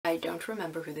don't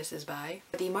remember who this is by.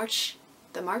 The March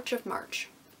of March.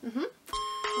 The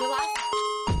last...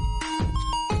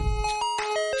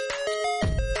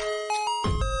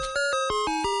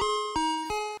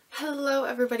 Hello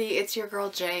everybody, it's your girl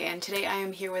Jay, and today I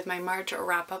am here with my March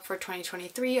wrap up for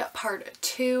 2023, part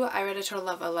 2. I read a total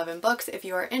of 11 books. If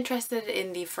you are interested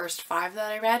in the first 5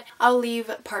 that I read, I'll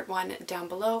leave part 1 down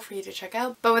below for you to check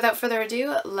out. But without further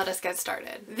ado, let us get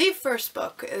started. The first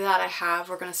book that I have,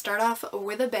 we're going to start off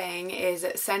with a bang, is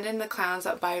Send in the Clowns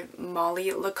by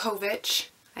Molly Lekovich.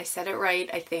 I said it right,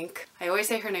 I think. I always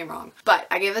say her name wrong. But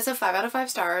I gave this a 5 out of 5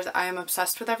 stars. I am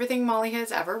obsessed with everything Molly has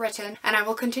ever written, and I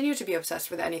will continue to be obsessed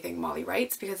with anything Molly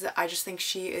writes because I just think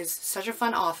she is such a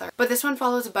fun author. But this one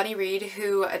follows Bunny Reed,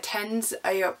 who attends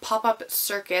a pop-up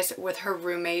circus with her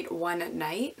roommate one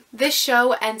night. This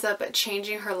show ends up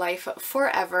changing her life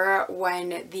forever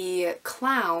when the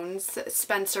clowns,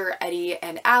 Spencer, Eddie,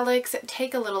 and Alex,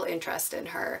 take a little interest in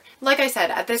her. Like I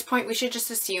said, at this point we should just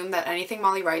assume that anything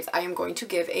Molly writes I am going to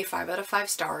give a 5 out of 5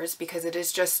 stars because it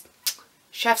is just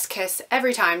chef's kiss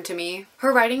every time to me.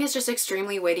 Her writing is just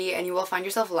extremely witty and you will find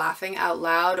yourself laughing out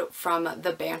loud from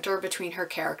the banter between her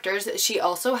characters. She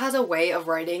also has a way of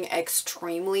writing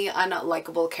extremely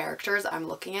unlikable characters. I'm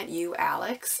looking at you,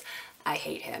 Alex. I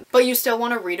hate him. But you still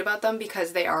want to read about them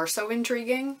because they are so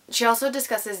intriguing. She also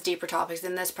discusses deeper topics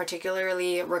in this,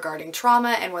 particularly regarding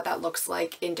trauma and what that looks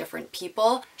like in different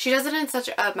people. She does it in such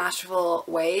a masterful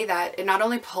way that it not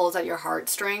only pulls at your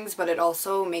heartstrings, but it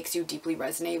also makes you deeply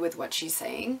resonate with what she's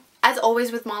saying. As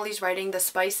always with Molly's writing, the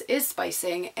spice is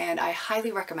spicing, and I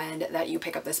highly recommend that you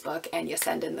pick up this book and you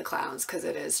send in the clowns because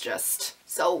it is just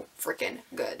so freaking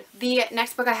good. The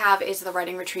next book I have is The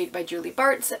Writing Retreat by Julie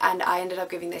Bartz, and I ended up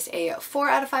giving this a 4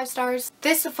 out of 5 stars.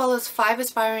 This follows 5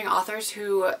 aspiring authors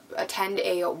who attend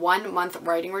a 1-month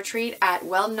writing retreat at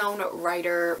well-known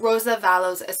writer Rosa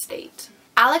Vallow's estate.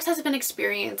 Alex has been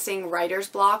experiencing writer's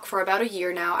block for about a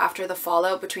year now after the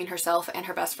fallout between herself and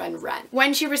her best friend Ren.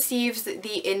 When she receives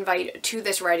the invite to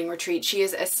this writing retreat, she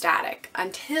is ecstatic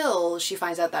until she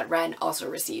finds out that Ren also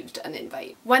received an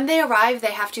invite. When they arrive,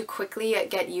 they have to quickly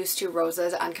get used to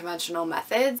Rosa's unconventional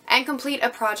methods and complete a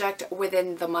project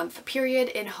within the month period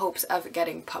in hopes of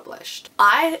getting published.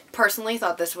 I personally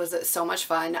thought this was so much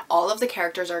fun. All of the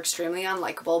characters are extremely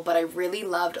unlikable, but I really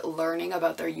loved learning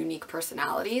about their unique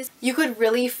personalities. You could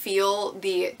really feel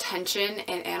the tension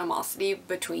and animosity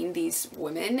between these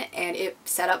women, and it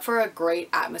set up for a great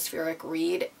atmospheric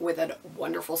read with a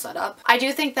wonderful setup. I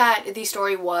do think that the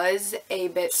story was a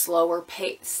bit slower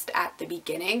paced at the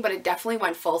beginning, but it definitely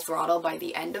went full throttle by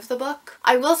the end of the book.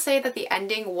 I will say that the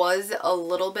ending was a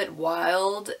little bit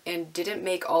wild and didn't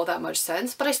make all that much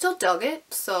sense, but I still dug it,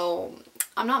 so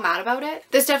I'm not mad about it.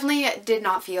 This definitely did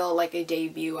not feel like a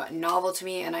debut novel to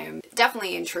me, and I am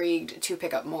definitely intrigued to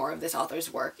pick up more of this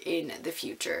author's work in the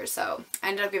future, so I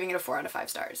ended up giving it a 4 out of 5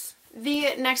 stars.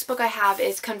 The next book I have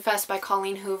is Confess by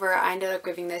Colleen Hoover. I ended up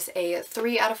giving this a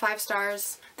 3 out of 5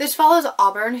 stars. This follows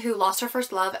Auburn, who lost her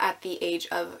first love at the age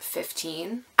of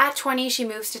 15. At 20, she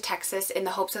moves to Texas in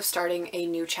the hopes of starting a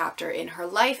new chapter in her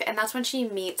life, and that's when she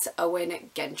meets Owen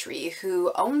Gentry,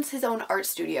 who owns his own art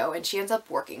studio, and she ends up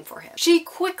working for him. She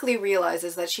quickly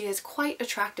realizes that she is quite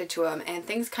attracted to him, and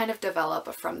things kind of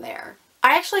develop from there.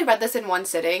 I actually read this in one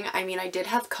sitting. I mean, I did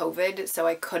have COVID, so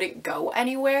I couldn't go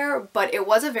anywhere, but it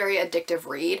was a very addictive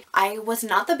read. I was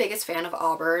not the biggest fan of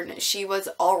Auburn. She was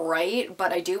alright,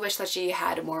 but I do wish that she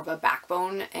had more of a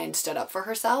backbone and stood up for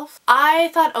herself. I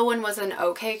thought Owen was an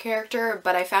okay character,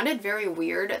 but I found it very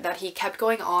weird that he kept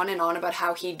going on and on about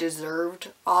how he deserved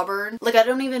Auburn. Like, I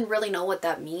don't even really know what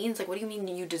that means. Like, what do you mean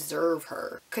you deserve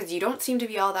her? Because you don't seem to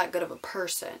be all that good of a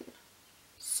person.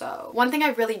 So one thing I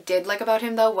really did like about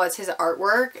him though was his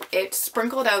artwork. It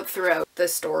sprinkled out throughout the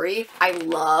story. I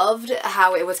loved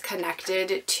how it was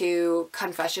connected to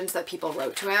confessions that people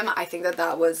wrote to him. I think that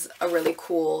that was a really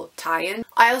cool tie-in.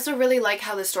 I also really like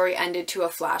how the story ended to a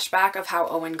flashback of how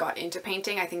Owen got into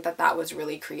painting. I think that that was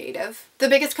really creative. The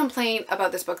biggest complaint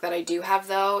about this book that I do have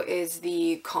though is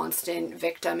the constant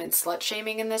victim and slut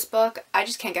shaming in this book. I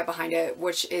just can't get behind it,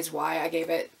 which is why I gave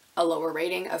it a lower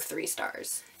rating of 3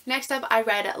 stars. Next up, I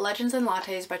read Legends and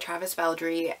Lattes by Travis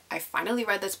Baldree. I finally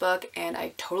read this book and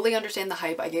I totally understand the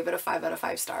hype. I gave it a 5 out of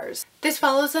 5 stars. This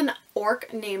follows an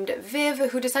orc named Viv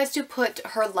who decides to put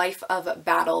her life of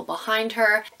battle behind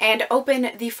her and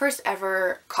open the first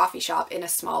ever coffee shop in a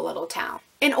small little town.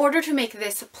 In order to make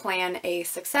this plan a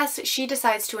success, she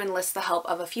decides to enlist the help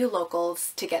of a few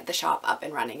locals to get the shop up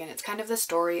and running, and it's kind of the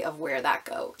story of where that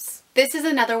goes. This is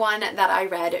another one that I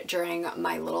read during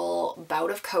my little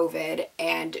bout of COVID,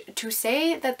 and to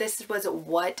say that this was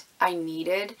what I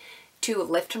needed to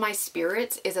lift my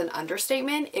spirits is an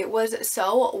understatement. It was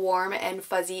so warm and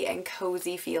fuzzy and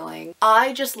cozy feeling.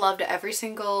 I just loved every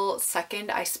single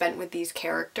second I spent with these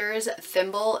characters.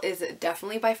 Thimble is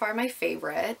definitely by far my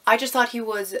favorite. I just thought he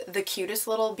was the cutest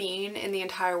little bean in the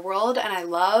entire world, and I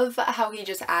love how he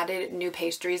just added new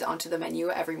pastries onto the menu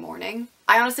every morning.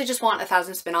 I honestly just want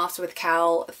 1,000 spin-offs with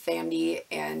Cal, Thamdi,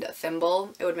 and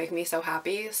Thimble. It would make me so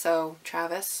happy. So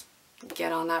Travis,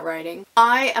 get on that writing.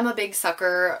 I am a big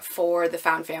sucker for the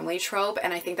found family trope,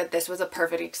 and I think that this was a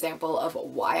perfect example of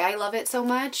why I love it so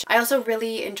much. I also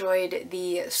really enjoyed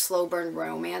the slow burn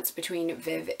romance between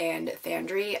Viv and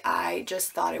Thandri. I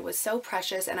just thought it was so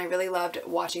precious, and I really loved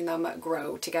watching them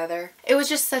grow together. It was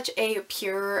just such a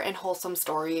pure and wholesome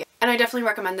story. And I definitely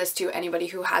recommend this to anybody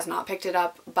who has not picked it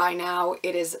up by now.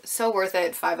 It is so worth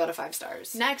it. 5 out of 5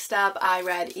 stars. Next up, I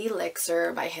read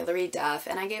Elixir by Hilary Duff,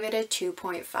 and I gave it a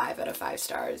 2.5 out of 5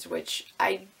 stars, which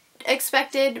I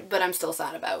expected, but I'm still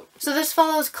sad about. So this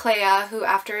follows Clea, who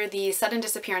after the sudden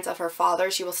disappearance of her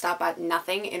father, she will stop at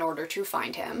nothing in order to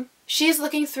find him. She is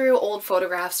looking through old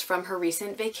photographs from her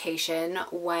recent vacation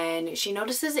when she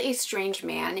notices a strange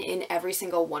man in every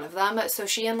single one of them, so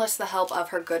she enlists the help of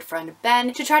her good friend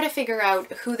Ben to try to figure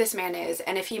out who this man is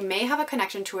and if he may have a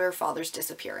connection to her father's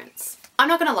disappearance. I'm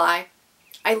not gonna lie,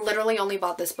 I literally only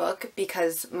bought this book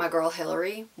because my girl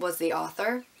Hilary was the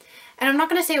author, and I'm not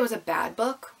gonna say it was a bad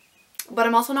book, but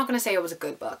I'm also not going to say it was a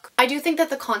good book. I do think that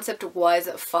the concept was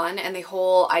fun and the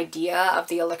whole idea of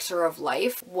the elixir of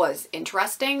life was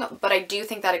interesting, but I do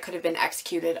think that it could have been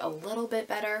executed a little bit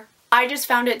better. I just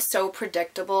found it so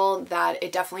predictable that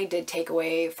it definitely did take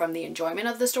away from the enjoyment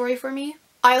of the story for me.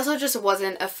 I also just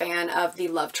wasn't a fan of the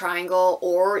love triangle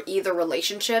or either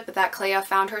relationship that Clea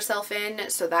found herself in,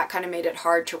 so that kind of made it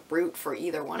hard to root for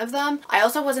either one of them. I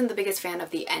also wasn't the biggest fan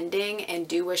of the ending and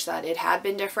do wish that it had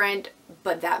been different,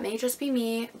 but that may just be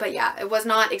me. But yeah, it was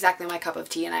not exactly my cup of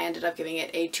tea, and I ended up giving it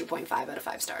a 2.5 out of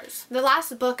 5 stars. The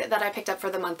last book that I picked up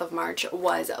for the month of March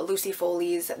was Lucy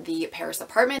Foley's The Paris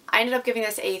Apartment. I ended up giving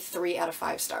this a 3 out of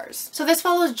 5 stars. So this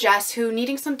follows Jess, who,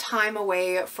 needing some time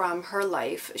away from her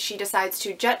life, she decides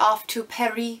to jet off to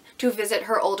Paris to visit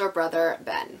her older brother,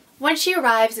 Ben. When she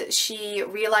arrives, she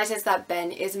realizes that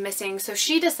Ben is missing, so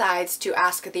she decides to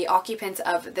ask the occupants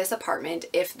of this apartment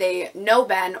if they know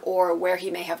Ben or where he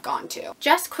may have gone to.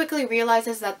 Jess quickly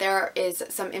realizes that there is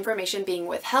some information being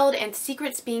withheld and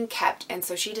secrets being kept, and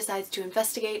so she decides to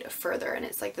investigate further, and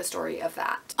it's like the story of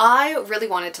that. I really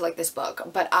wanted to like this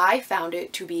book, but I found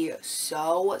it to be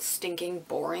so stinking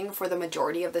boring for the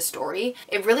majority of the story.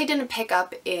 It really didn't pick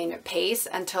up in pace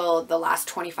until the last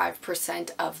 25%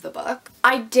 of the book.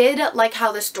 I did like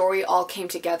how the story all came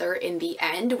together in the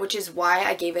end, which is why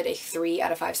I gave it a 3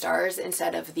 out of 5 stars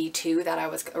instead of the 2 that I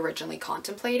was originally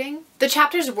contemplating. The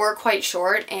chapters were quite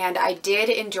short, and I did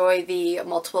enjoy the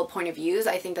multiple point of views.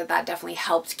 I think that that definitely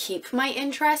helped keep my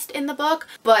interest in the book,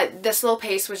 but the slow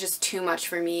pace was just too much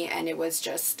for me, and it was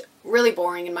just really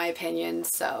boring in my opinion,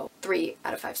 so 3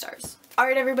 out of 5 stars.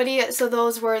 Alright everybody, so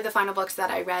those were the final books that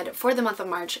I read for the month of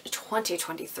March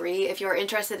 2023. If you're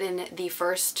interested in the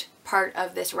first part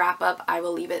of this wrap up, I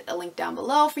will leave it a link down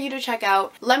below for you to check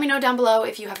out. Let me know down below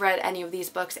if you have read any of these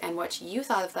books and what you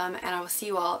thought of them, and I will see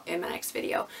you all in my next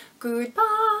video.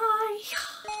 Goodbye!